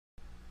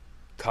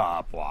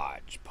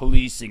COPWATCH,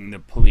 policing the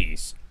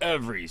police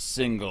every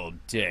single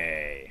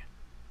day.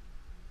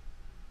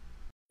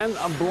 And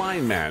a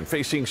blind man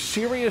facing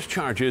serious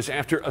charges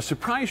after a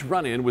surprise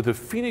run-in with a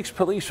Phoenix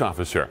police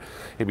officer.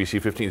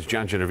 ABC 15's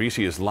John Genovese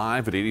is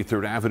live at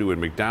 83rd Avenue in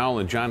McDowell.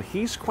 And John,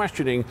 he's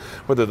questioning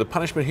whether the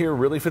punishment here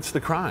really fits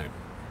the crime.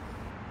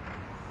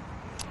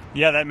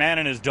 Yeah, that man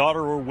and his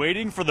daughter were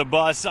waiting for the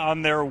bus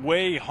on their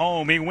way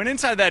home. He went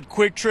inside that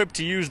Quick Trip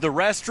to use the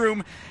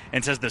restroom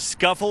and says the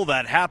scuffle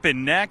that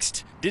happened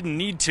next didn't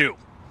need to.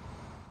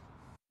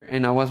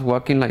 And I was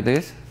walking like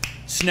this,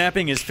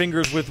 snapping his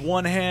fingers with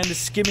one hand,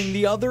 skimming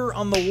the other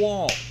on the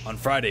wall. On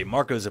Friday,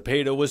 Marco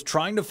Zepeda was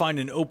trying to find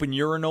an open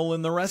urinal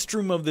in the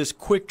restroom of this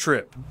Quick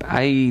Trip.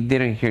 I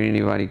didn't hear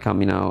anybody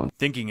coming out.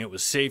 Thinking it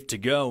was safe to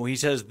go, he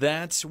says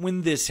that's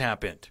when this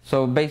happened.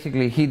 So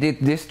basically, he did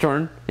this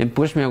turn and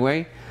pushed me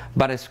away,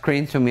 but it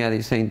screamed to me at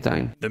the same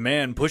time. The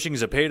man pushing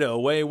Zepeda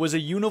away was a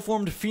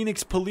uniformed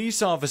Phoenix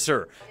police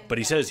officer, but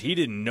he says he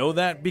didn't know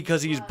that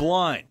because he's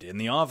blind, and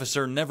the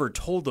officer never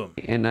told him.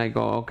 And I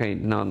go, okay,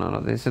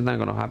 no, this is not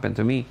going to happen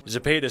to me.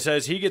 Zepeda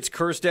says he gets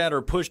cursed at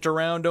or pushed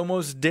around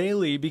almost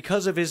daily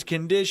because of his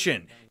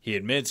condition. He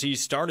admits he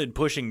started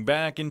pushing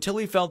back until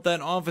he felt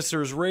that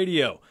officer's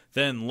radio,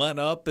 then let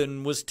up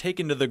and was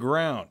taken to the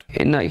ground.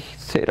 And I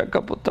said a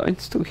couple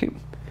times to him,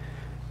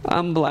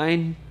 I'm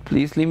blind,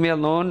 please leave me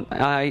alone.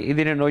 I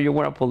didn't know you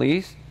were a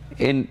police.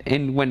 And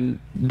when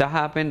that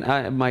happened,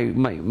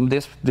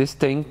 this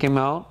thing came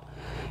out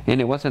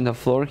and it was on the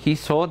floor. He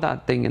saw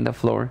that thing in the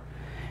floor.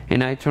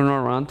 And I turned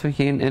around to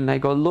him and I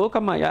go, look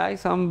at my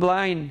eyes, I'm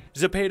blind.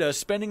 Zepeda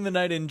spending the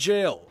night in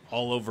jail,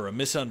 all over a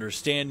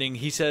misunderstanding.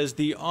 He says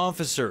the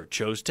officer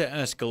chose to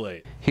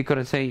escalate. He could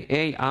have said,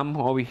 hey, I'm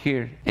over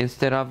here,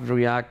 instead of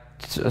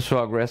react too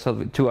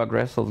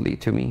aggressively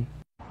to me.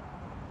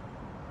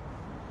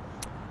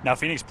 Now,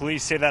 Phoenix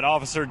police say that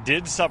officer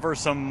did suffer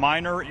some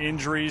minor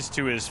injuries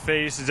to his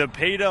face.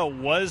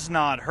 Zepeda was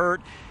not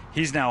hurt.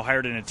 He's now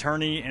hired an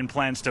attorney and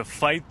plans to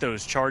fight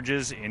those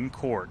charges in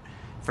court.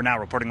 For now,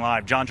 reporting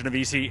live, John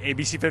Genovese,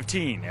 ABC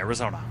 15,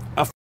 Arizona.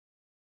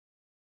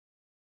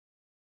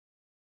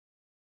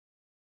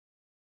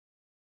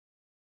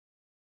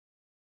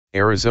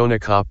 Arizona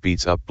cop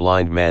beats up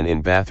blind man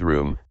in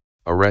bathroom,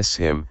 arrests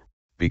him,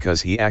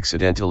 because he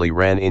accidentally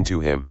ran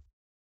into him.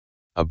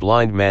 A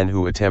blind man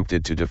who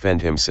attempted to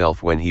defend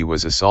himself when he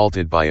was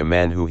assaulted by a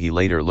man who he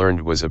later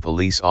learned was a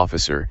police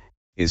officer,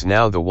 is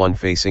now the one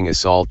facing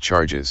assault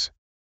charges.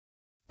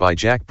 By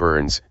Jack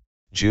Burns,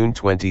 June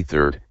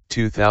 23,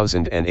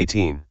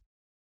 2018.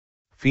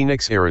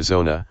 Phoenix,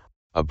 Arizona,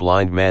 a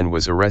blind man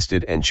was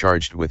arrested and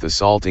charged with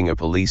assaulting a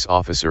police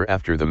officer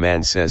after the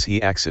man says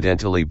he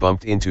accidentally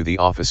bumped into the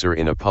officer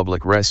in a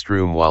public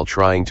restroom while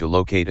trying to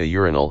locate a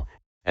urinal,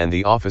 and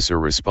the officer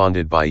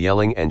responded by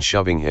yelling and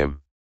shoving him.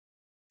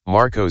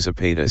 Marco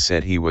Zepeda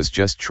said he was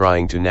just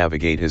trying to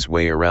navigate his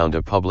way around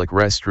a public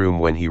restroom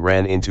when he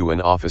ran into an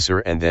officer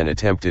and then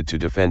attempted to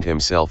defend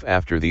himself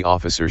after the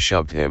officer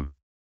shoved him.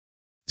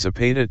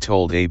 Zepeda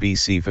told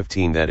ABC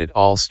 15 that it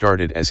all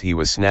started as he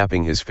was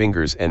snapping his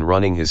fingers and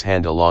running his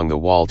hand along the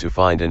wall to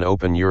find an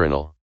open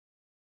urinal.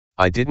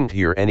 I didn't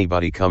hear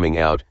anybody coming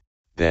out,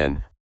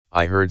 then,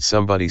 I heard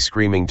somebody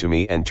screaming to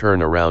me and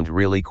turn around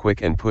really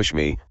quick and push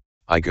me.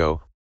 I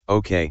go,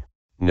 okay,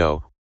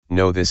 no,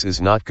 this is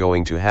not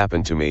going to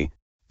happen to me,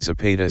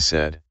 Zepeda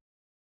said.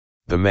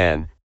 The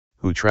man,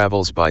 who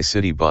travels by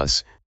city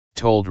bus,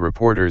 told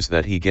reporters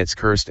that he gets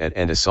cursed at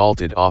and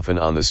assaulted often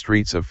on the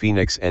streets of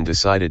Phoenix and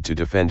decided to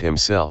defend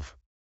himself.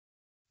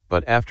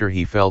 But after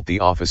he felt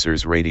the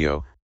officer's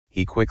radio,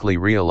 he quickly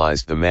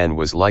realized the man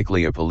was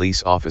likely a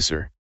police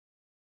officer.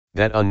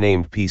 That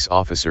unnamed peace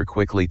officer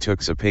quickly took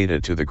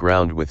Zepeda to the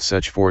ground with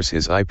such force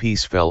his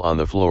eyepiece fell on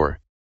the floor.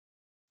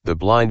 The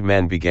blind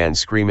man began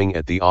screaming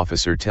at the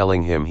officer,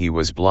 telling him he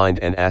was blind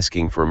and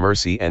asking for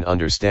mercy and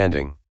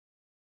understanding.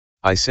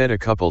 I said a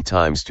couple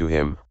times to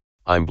him,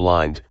 I'm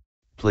blind,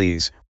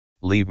 please,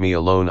 leave me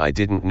alone, I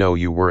didn't know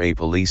you were a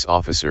police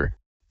officer,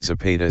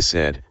 Zepeda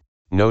said,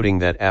 noting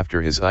that after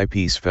his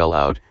eyepiece fell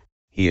out,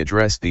 he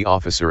addressed the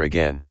officer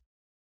again.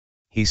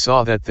 He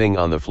saw that thing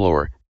on the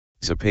floor,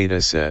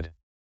 Zepeda said.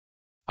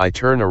 I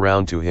turn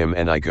around to him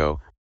and I go,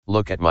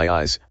 look at my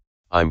eyes,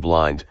 I'm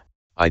blind.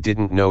 I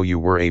didn't know you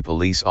were a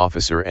police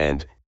officer,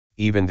 and,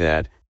 even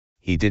that,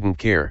 he didn't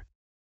care.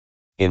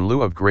 In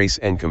lieu of grace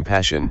and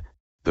compassion,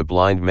 the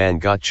blind man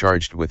got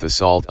charged with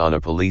assault on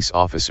a police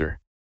officer.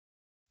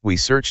 We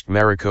searched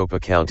Maricopa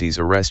County's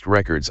arrest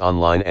records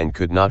online and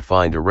could not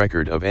find a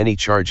record of any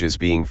charges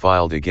being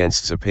filed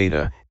against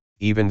Zepeda,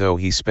 even though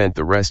he spent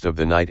the rest of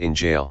the night in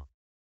jail.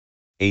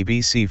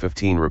 ABC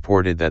 15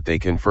 reported that they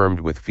confirmed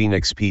with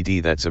Phoenix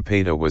PD that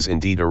Zepeda was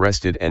indeed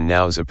arrested, and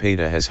now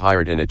Zepeda has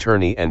hired an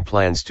attorney and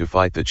plans to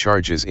fight the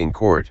charges in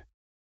court.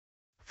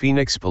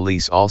 Phoenix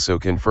police also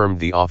confirmed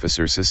the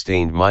officer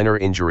sustained minor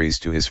injuries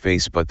to his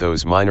face, but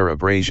those minor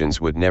abrasions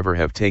would never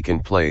have taken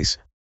place,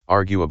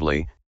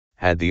 arguably,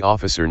 had the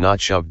officer not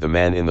shoved the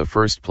man in the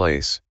first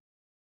place.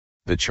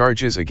 The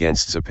charges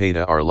against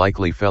Zepeda are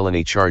likely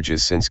felony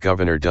charges since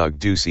Governor Doug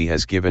Ducey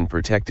has given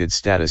protected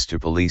status to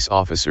police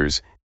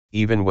officers,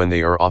 even when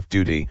they are off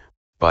duty,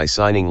 by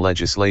signing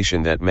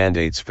legislation that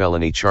mandates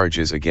felony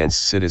charges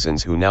against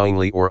citizens who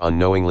knowingly or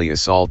unknowingly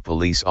assault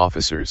police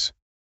officers.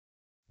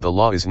 The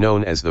law is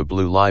known as the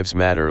Blue Lives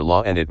Matter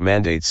law, and it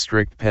mandates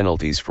strict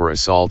penalties for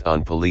assault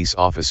on police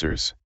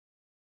officers.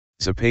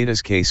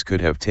 Zepeda's case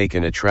could have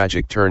taken a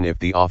tragic turn if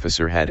the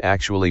officer had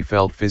actually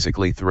felt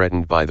physically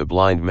threatened by the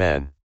blind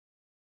man.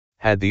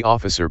 Had the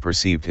officer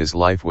perceived his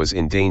life was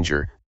in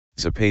danger,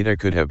 Zepeda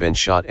could have been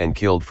shot and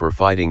killed for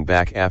fighting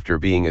back after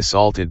being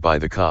assaulted by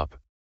the cop.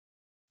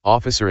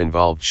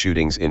 Officer-involved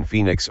shootings in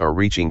Phoenix are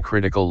reaching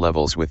critical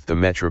levels, with the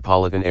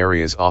metropolitan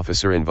area's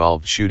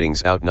officer-involved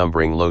shootings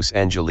outnumbering Los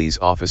Angeles'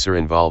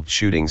 officer-involved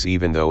shootings,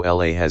 even though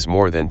LA has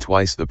more than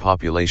twice the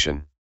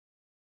population.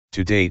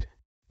 To date,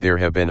 there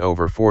have been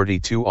over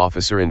 42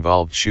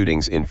 officer-involved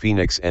shootings in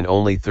Phoenix and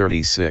only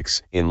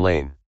 36 in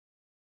Lane.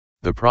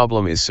 The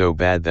problem is so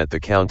bad that the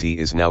county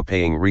is now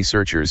paying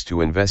researchers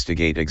to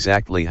investigate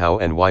exactly how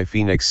and why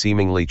Phoenix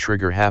seemingly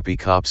trigger-happy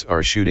cops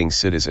are shooting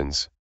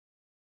citizens.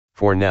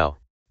 For now,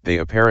 they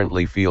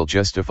apparently feel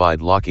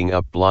justified locking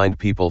up blind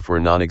people for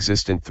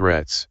non-existent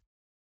threats.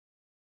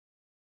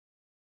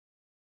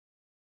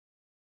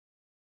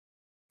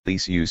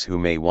 Police use who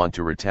may want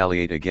to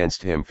retaliate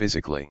against him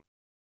physically.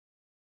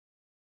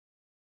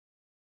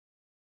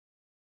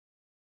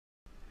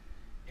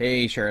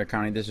 Hey Charlotte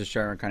County, this is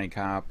Charlotte County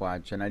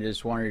COPWATCH, and I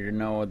just wanted you to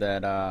know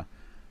that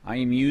I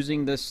am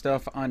using this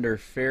stuff under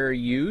fair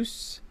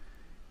use.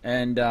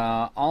 And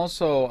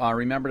also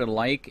remember to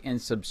like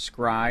and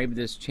subscribe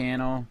this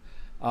channel.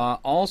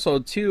 Also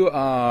too,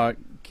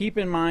 keep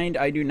in mind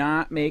I do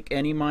not make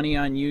any money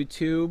on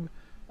YouTube.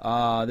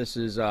 This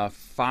is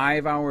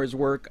 5 hours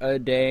work a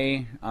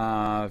day,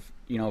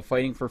 you know,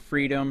 fighting for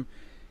freedom.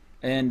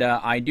 And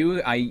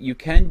you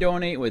can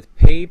donate with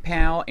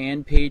PayPal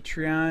and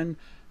Patreon.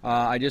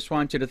 I just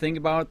want you to think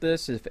about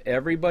this. If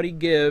everybody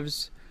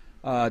gives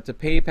to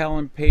PayPal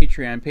and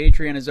Patreon,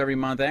 Patreon is every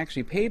month.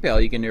 Actually,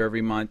 PayPal you can do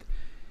every month.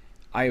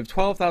 I have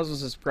 12,000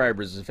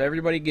 subscribers. If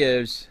everybody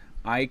gives,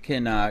 I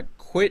can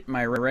quit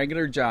my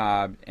regular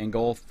job and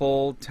go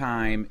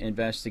full-time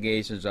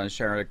investigations on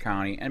Charlotte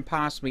County, and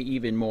possibly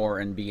even more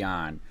and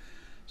beyond.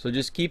 So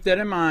just keep that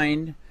in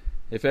mind.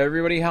 If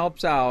everybody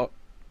helps out,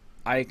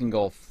 I can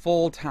go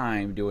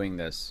full-time doing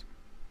this.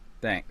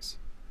 Thanks.